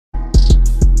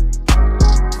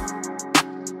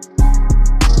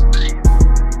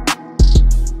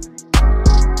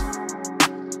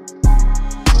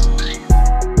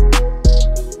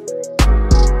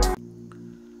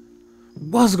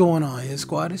What's going on, Hit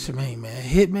Squad? It's your main man,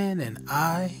 Hitman, and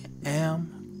I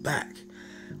am back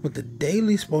with the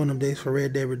daily spawn updates for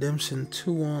Red Dead Redemption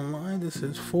 2 online. This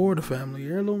is for the family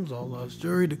heirlooms, all lost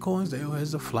jewelry, the coins, the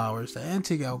arrowheads, the flowers, the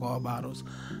antique alcohol bottles,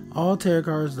 all tarot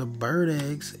cards, the bird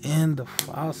eggs, and the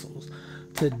fossils.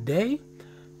 Today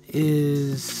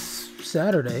is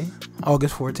Saturday,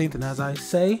 August 14th, and as I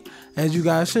say, as you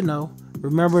guys should know,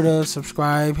 remember to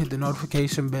subscribe, hit the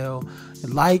notification bell,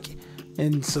 and like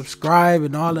and subscribe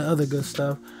and all the other good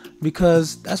stuff,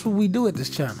 because that's what we do at this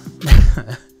channel.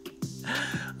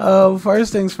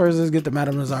 First things first, let's get to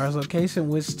Madame Nazar's location,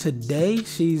 which today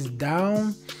she's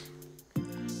down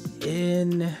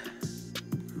in,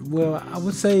 well, I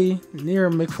would say near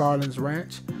McFarland's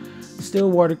ranch,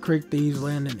 Stillwater Creek Thieves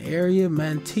Landing area,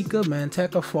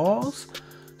 Manteca Falls.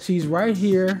 She's right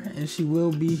here, and she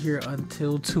will be here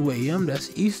until 2 a.m. That's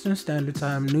Eastern Standard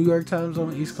Time, New York time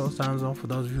zone, East Coast time zone, for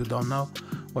those of you who don't know,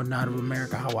 or not of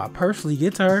America, how I personally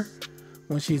get to her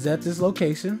when she's at this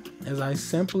location, as I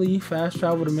simply fast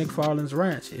travel to McFarland's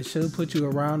ranch. It should put you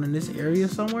around in this area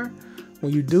somewhere.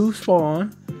 When you do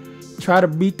spawn, try to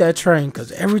beat that train,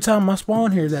 because every time I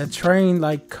spawn here, that train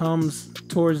like comes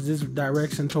towards this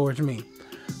direction towards me.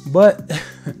 But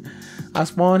I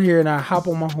spawn here and I hop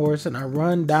on my horse and I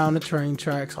run down the train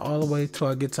tracks all the way till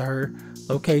I get to her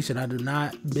location. I do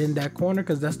not bend that corner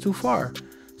because that's too far.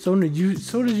 Soon as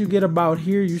you get about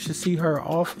here, you should see her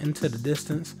off into the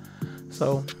distance.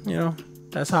 So, you know,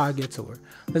 that's how I get to her.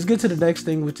 Let's get to the next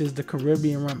thing, which is the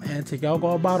Caribbean rum antique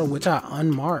alcohol bottle, which I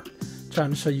unmarked,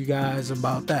 trying to show you guys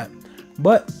about that.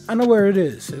 But I know where it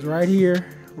is. It's right here,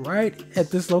 right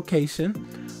at this location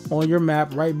on your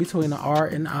map, right between the R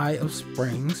and I of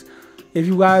Springs. If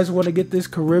you guys want to get this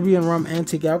Caribbean rum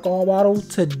antique alcohol bottle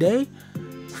today,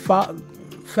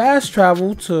 fast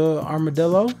travel to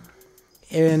Armadillo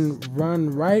and run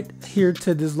right here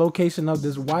to this location of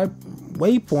this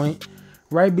waypoint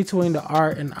right between the R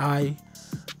and I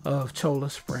of Cholla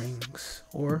Springs,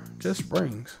 or just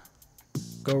Springs.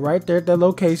 Go right there at that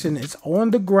location. It's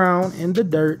on the ground in the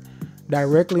dirt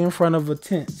directly in front of a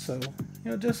tent. So,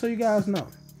 you know, just so you guys know.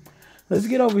 Let's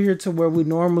get over here to where we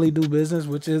normally do business,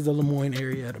 which is the Lemoyne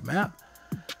area of the map,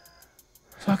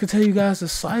 so I can tell you guys the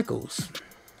cycles.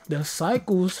 The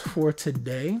cycles for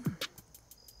today,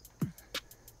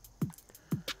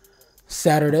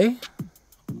 Saturday,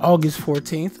 August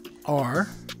 14th, are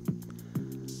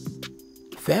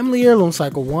Family Heirloom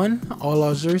Cycle 1, All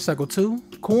Lost Jewelry Cycle 2,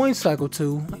 Coin Cycle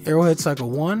 2, Arrowhead Cycle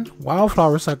 1,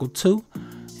 Wildflower Cycle 2,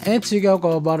 Antique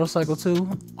Alcohol Bottle Cycle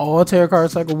 2, All Tarot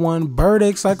Card Cycle 1, Bird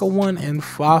Egg Cycle 1, and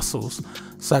Fossils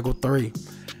Cycle 3.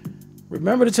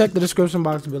 Remember to check the description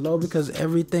box below, because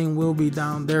everything will be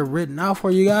down there written out for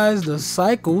you guys. The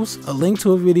cycles, a link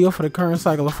to a video for the current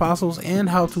cycle of fossils, and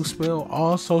how to spell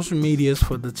all social medias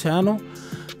for the channel,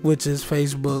 which is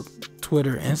Facebook,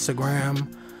 Twitter,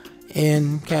 Instagram,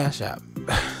 and Cash App.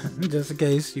 Just in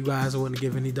case you guys want to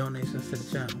give any donations to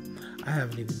the channel. I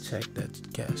haven't even checked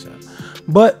that Cash App.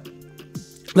 But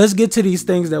let's get to these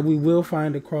things that we will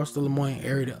find across the Lemoyne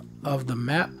area of the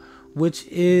map, which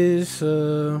is,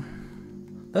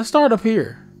 let's start up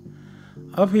here.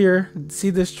 Up here, see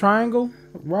this triangle?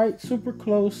 Right, super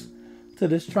close to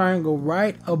this triangle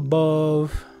right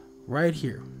above, right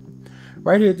here.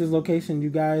 Right here at this location, you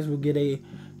guys will get a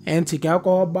antique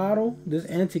alcohol bottle. This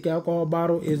antique alcohol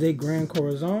bottle is a Grand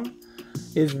Corazon.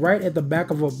 It's right at the back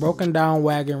of a broken down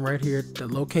wagon right here at the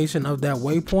location of that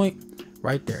waypoint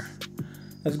right there.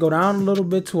 Let's go down a little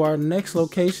bit to our next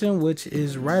location, which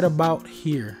is right about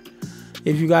here.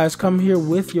 If you guys come here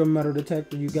with your metal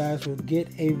detector, you guys will get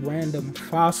a random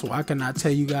fossil. I cannot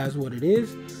tell you guys what it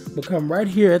is, but come right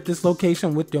here at this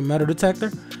location with your metal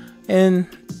detector, and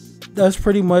that's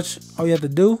pretty much all you have to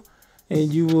do,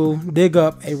 and you will dig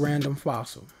up a random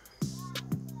fossil.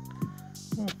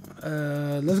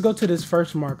 Let's go to this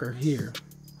first marker here.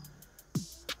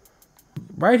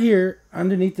 Right here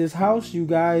underneath this house, you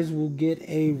guys will get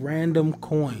a random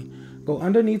coin. Go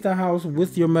underneath the house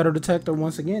with your metal detector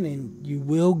once again, and you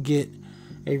will get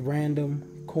a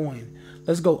random coin.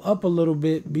 Let's go up a little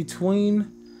bit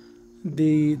between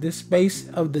the space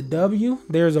of the W.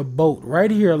 There's a boat right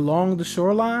here along the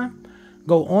shoreline.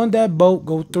 Go on that boat,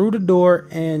 go through the door,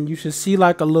 and you should see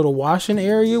like a little washing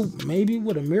area, maybe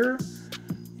with a mirror.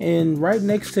 And right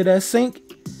next to that sink,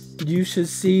 you should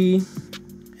see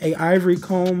a ivory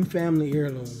comb family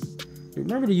heirloom.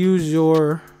 Remember to use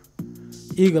your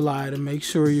eagle eye to make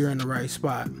sure you're in the right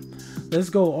spot. Let's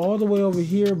go all the way over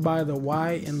here by the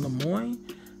Y in Lemoyne.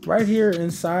 Right here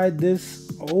inside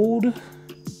this old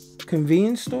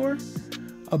convenience store,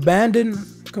 abandoned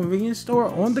convenience store,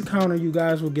 on the counter you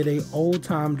guys will get a old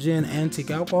time gin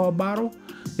antique alcohol bottle.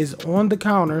 is on the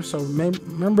counter, so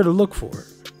remember to look for it.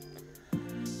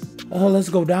 Let's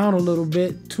go down a little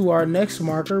bit to our next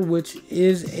marker, which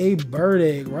is a bird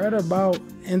egg. Right about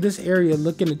in this area,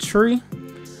 look in the tree,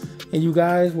 and you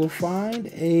guys will find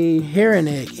a heron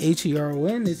egg,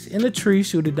 Heron. It's in the tree.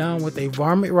 Shoot it down with a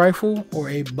varmint rifle or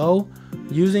a bow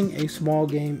using a small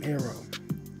game arrow.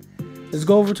 Let's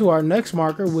go over to our next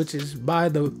marker, which is by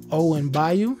the Owen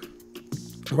Bayou.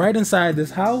 Right inside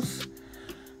this house,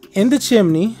 in the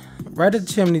chimney, right at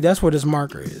the chimney, that's where this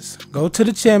marker is. Go to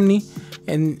the chimney,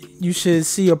 and you should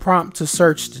see a prompt to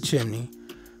search the chimney.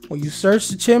 When you search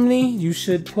the chimney, you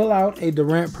should pull out a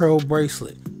Durant Pearl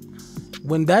bracelet.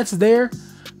 When that's there,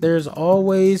 there's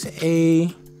always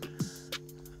a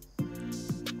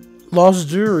lost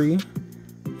jewelry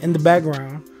in the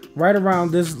background, right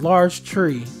around this large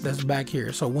tree that's back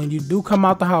here. So when you do come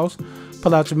out the house,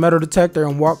 pull out your metal detector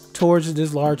and walk towards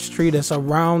this large tree that's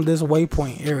around this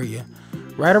waypoint area.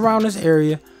 Right around this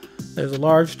area, there's a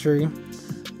large tree.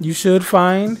 You should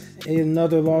find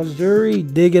another lost jewelry,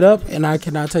 dig it up, and I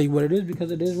cannot tell you what it is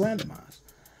because it is randomized.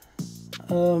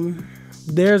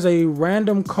 There's a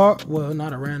random card, well,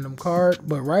 not a random card,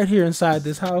 but right here inside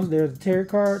this house, there's a tarot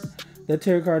card. That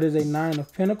tarot card is a 9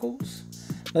 of Pentacles.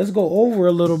 Let's go over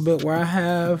a little bit where I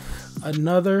have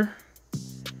another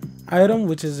item,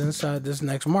 which is inside this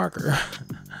next marker.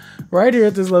 Right here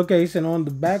at this location on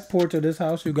the back porch of this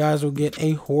house, you guys will get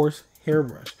a horse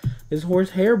hairbrush. This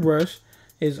horse hairbrush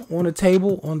is on a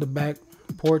table on the back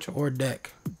porch or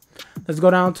deck. Let's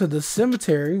go down to the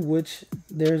cemetery, which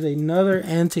there's another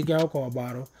antique alcohol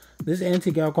bottle. This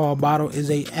antique alcohol bottle is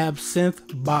a absinthe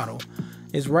bottle.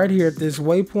 It's right here at this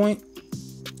waypoint.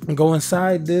 And go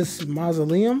inside this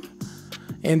mausoleum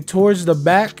and towards the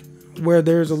back where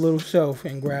there's a little shelf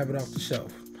and grab it off the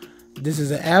shelf. This is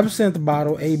an absinthe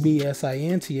bottle,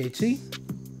 ABSINTHE,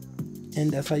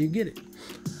 and that's how you get it.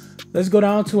 Let's go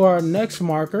down to our next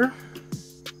marker,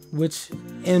 which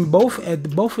at both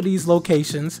of these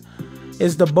locations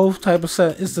is the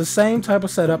it's the same type of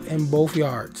setup in both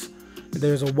yards.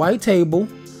 There's a white table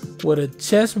with a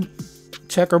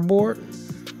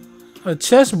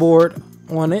chessboard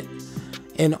on it,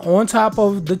 and on top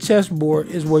of the chessboard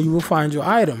is where you will find your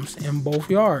items in both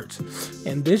yards.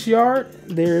 In this yard,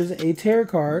 there's a tarot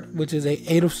card, which is a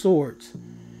 8 of Swords.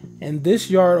 And this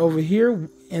yard over here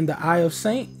in the Eye of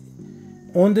Saint,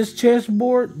 on this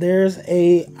chessboard, there's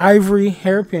a ivory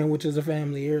hairpin, which is a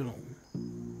family heirloom.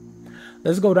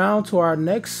 Let's go down to our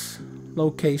next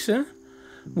location,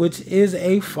 which is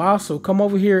a fossil. Come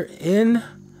over here in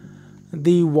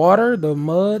the water, the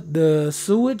mud, the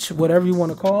sewage, whatever you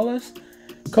want to call us.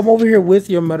 Come over here with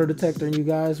your metal detector and you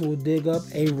guys will dig up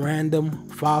a random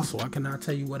fossil. I cannot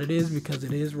tell you what it is because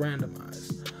it is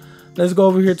randomized. Let's go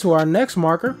over here to our next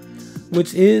marker,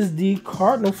 which is the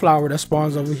cardinal flower that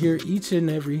spawns over here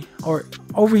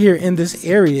over here in this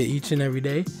area each and every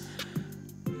day.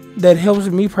 That helps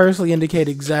me personally indicate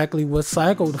exactly what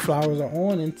cycle the flowers are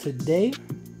on, and today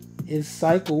is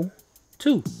cycle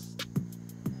 2.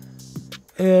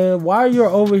 While you're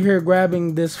over here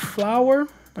grabbing this flower,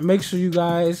 make sure you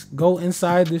guys go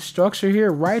inside this structure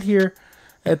here, right here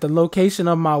at the location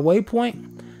of my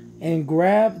waypoint, and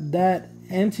grab that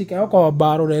antique alcohol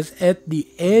bottle that's at the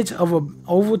edge of an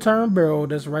overturned barrel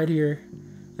that's right here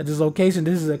at this location.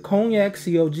 This is a cognac,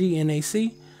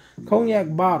 COGNAC,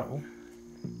 cognac bottle.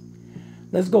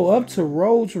 Let's go up to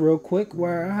Rhodes real quick,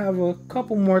 where I have a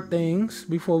couple more things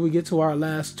before we get to our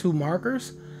last 2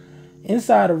 markers.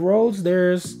 Inside of Rhodes,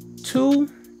 there's 2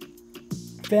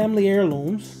 family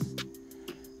heirlooms,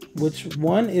 which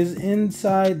one is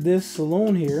inside this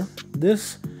saloon here.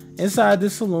 Inside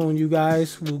this saloon, you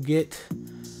guys will get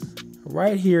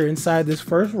right here inside this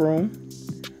first room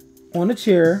on a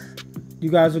chair. You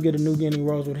guys will get a New Guinea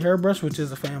Rosewood hairbrush, which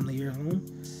is a family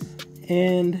heirloom.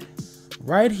 And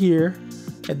right here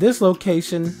at this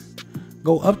location,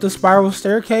 go up the spiral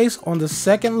staircase on the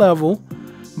 2nd level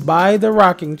by the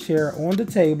rocking chair on the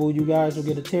table. You guys will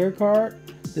get a tarot card.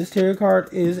 This tarot card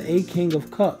is a King of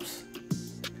Cups.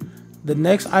 The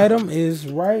next item is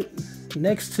right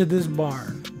next to this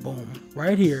barn. Boom.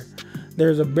 Right here.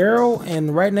 There's a barrel,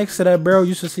 and right next to that barrel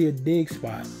you should see a dig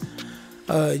spot.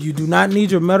 You do not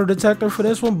need your metal detector for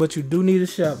this one, but you do need a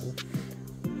shovel.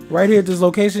 Right here at this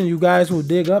location, you guys will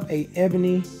dig up a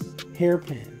ebony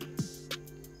hairpin.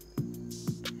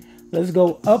 Let's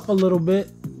go up a little bit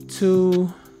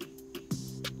to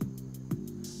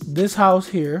this house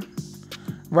here.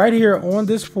 Right here on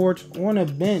this porch, on a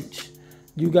bench,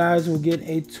 you guys will get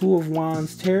a 2 of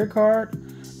Wands tarot card.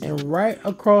 And right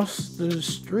across the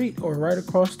street, or right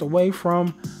across the way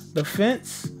from the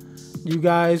fence, you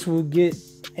guys will get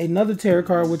another tarot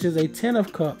card, which is a 10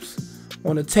 of cups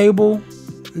on a table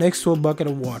next to a bucket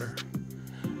of water.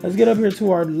 Let's get up here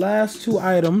to our last two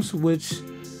items, which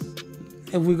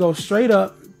if we go straight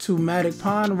up to Matic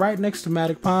Pond, right next to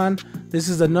Matic Pond, this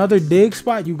is another dig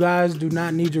spot. You guys do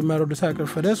not need your metal detector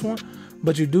for this one,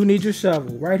 but you do need your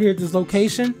shovel. Right here at this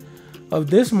location of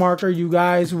this marker, you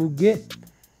guys will get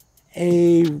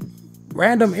a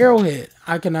random arrowhead.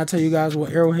 I cannot tell you guys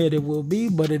what arrowhead it will be,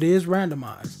 but it is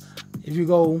randomized. If you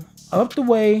go up the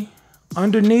way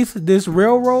underneath this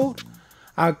railroad,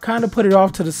 I kind of put it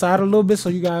off to the side a little bit so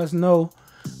you guys know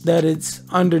that it's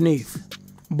underneath.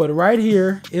 But right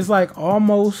here, it's like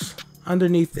almost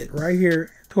underneath it, right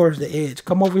here towards the edge.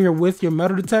 Come over here with your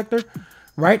metal detector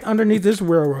right underneath this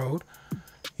railroad,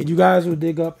 and you guys will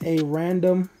dig up a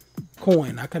random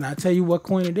coin. I cannot tell you what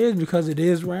coin it is because it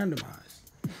is randomized.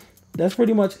 That's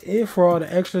pretty much it for all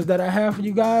the extras that I have for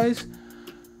you guys.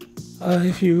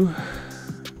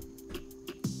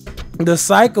 The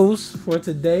cycles for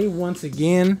today, once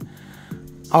again,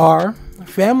 are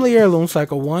Family Heirloom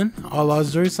Cycle 1, All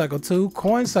Auxiliary Cycle 2,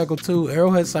 Coin Cycle 2,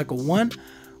 Arrowhead Cycle 1,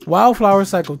 Wildflower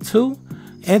Cycle 2,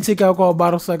 Antique Alcohol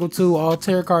Bottle Cycle 2, All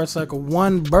Tarot Card Cycle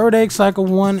 1, Bird Egg Cycle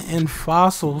 1, and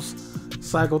Fossils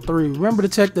Cycle 3. Remember to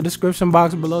check the description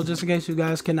box below just in case you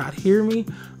guys cannot hear me,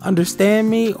 understand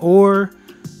me, or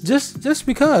just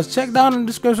because. Check down in the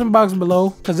description box below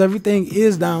because everything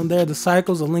is down there. The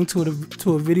cycles, a link to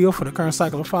a video for the current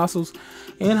cycle of fossils,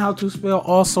 and how to spell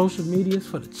all social medias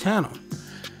for the channel.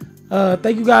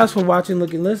 Thank you guys for watching,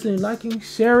 looking, listening, liking,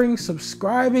 sharing,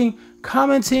 subscribing,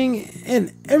 commenting,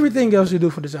 and everything else you do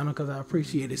for the channel because I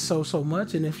appreciate it so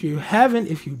much. And if you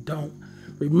don't,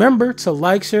 remember to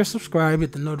like, share, subscribe,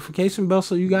 hit the notification bell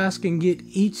so you guys can get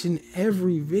each and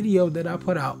every video that I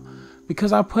put out,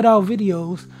 because I put out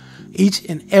videos each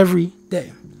and every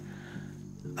day.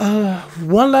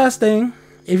 One last thing,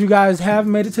 if you guys have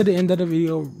made it to the end of the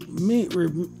video,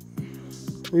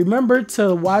 remember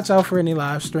to watch out for any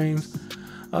live streams.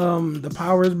 The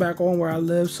power is back on where I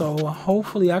live, so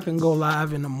hopefully I can go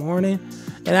live in the morning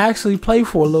and actually play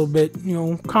for a little bit,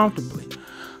 comfortably.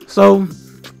 So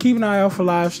keep an eye out for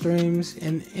live streams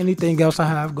and anything else I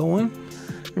have going.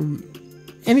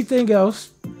 Anything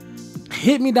else,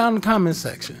 hit me down in the comment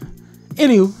section.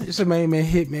 Anywho, it's your main man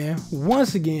Hitman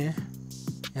once again,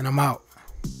 and I'm out.